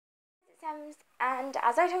And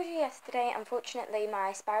as I told you yesterday, unfortunately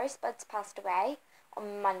my sparrow Spuds passed away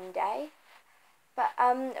on Monday. But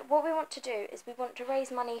what we want to do is we want to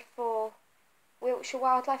raise money for Wiltshire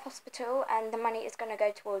Wildlife Hospital, and the money is going to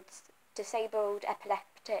go towards disabled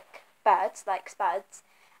epileptic birds like Spuds,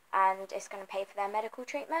 and it's going to pay for their medical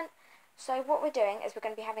treatment. So what we're doing is we're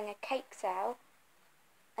going to be having a cake sale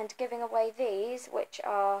and giving away these, which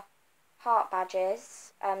are heart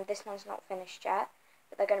badges. This one's not finished yet,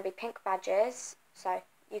 but they're going to be pink badges, so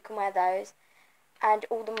you can wear those. And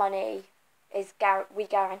all the money is we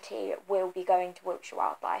guarantee will be going to Wiltshire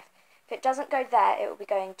Wildlife. If it doesn't go there, it will be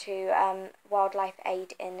going to Wildlife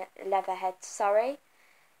Aid in Leatherhead, Surrey.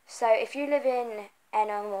 So if you live in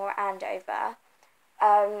Enham or Andover,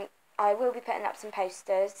 I will be putting up some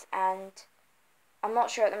posters, and I'm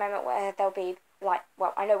not sure at the moment where they'll be, well,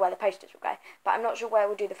 I know where the posters will go, but I'm not sure where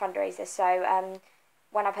we'll do the fundraiser. So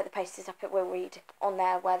when I put the posters up, it will read on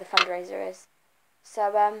there where the fundraiser is.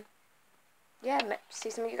 So yeah, see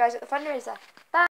some of you guys at the fundraiser. Bye!